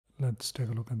let's take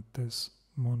a look at this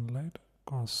moonlight.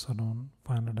 Costs around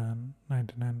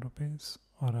 599 rupees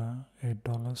or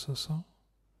 $8 or so.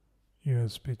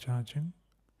 USB charging,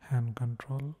 hand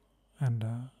control, and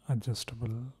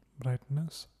adjustable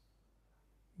brightness.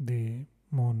 The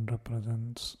moon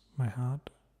represents my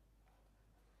heart.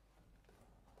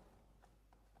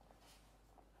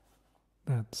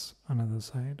 That's another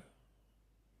side.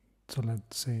 So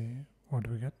let's see what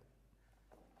we get.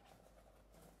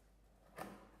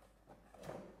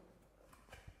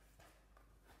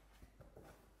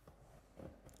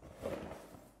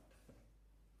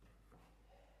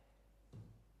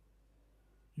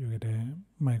 You get a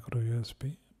micro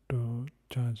USB to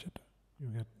charge it. You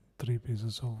get 3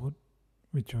 pieces of wood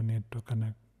which you need to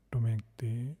connect to make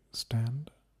the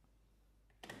stand.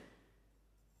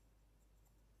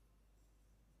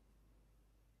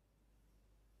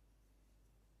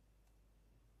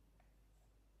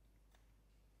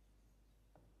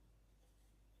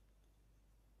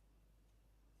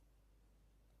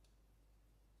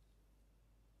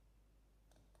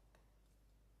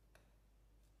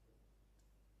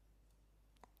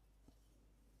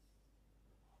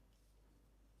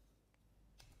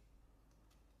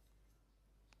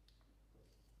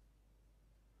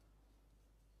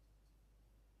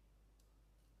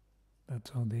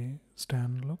 That's how the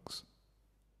stand looks.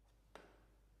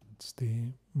 It's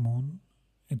the moon.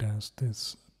 It has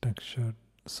this textured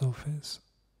surface.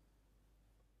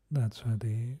 That's where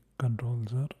the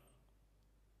controls are.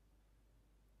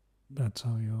 That's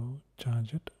how you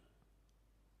charge it.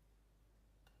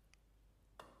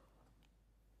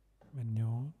 When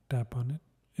you tap on it,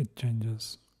 it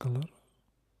changes color.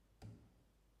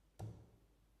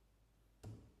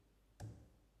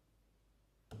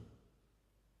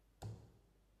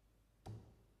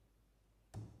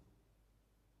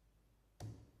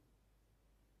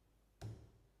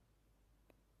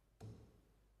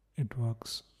 It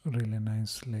works really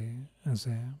nicely as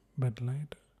a bed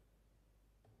light.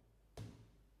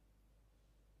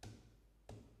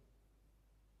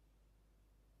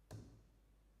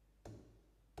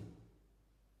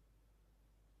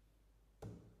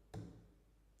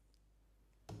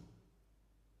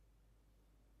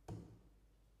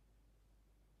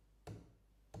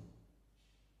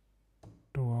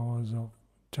 Of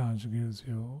charge gives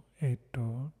you 8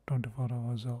 to 24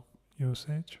 hours of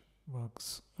usage.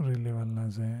 Works really well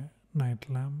as a night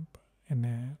lamp in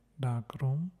a dark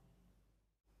room.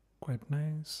 Quite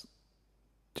nice.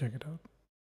 Check it out.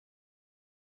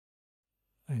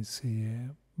 I see a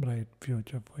bright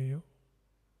future for you.